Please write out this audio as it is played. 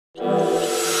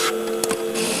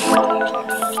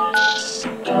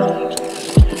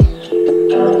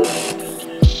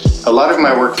A lot of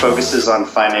my work focuses on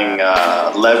finding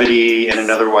levity in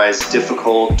an otherwise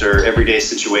difficult or everyday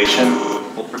situation.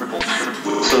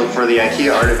 So for the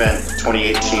IKEA Art Event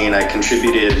 2018, I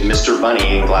contributed Mr.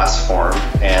 Bunny in glass form,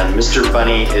 and Mr.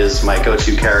 Bunny is my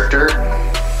go-to character.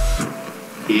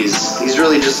 He's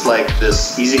really just like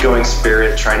this easygoing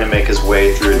spirit trying to make his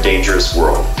way through a dangerous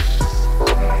world.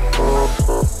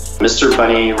 Mr.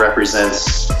 Bunny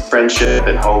represents friendship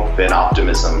and hope and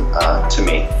optimism to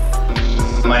me.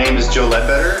 My name is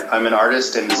J.LED. I'm an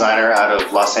artist and designer out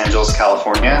of Los Angeles,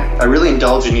 California. I really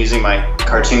indulge in using my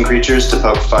cartoon creatures to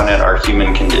poke fun at our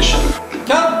human condition.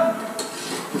 Cut!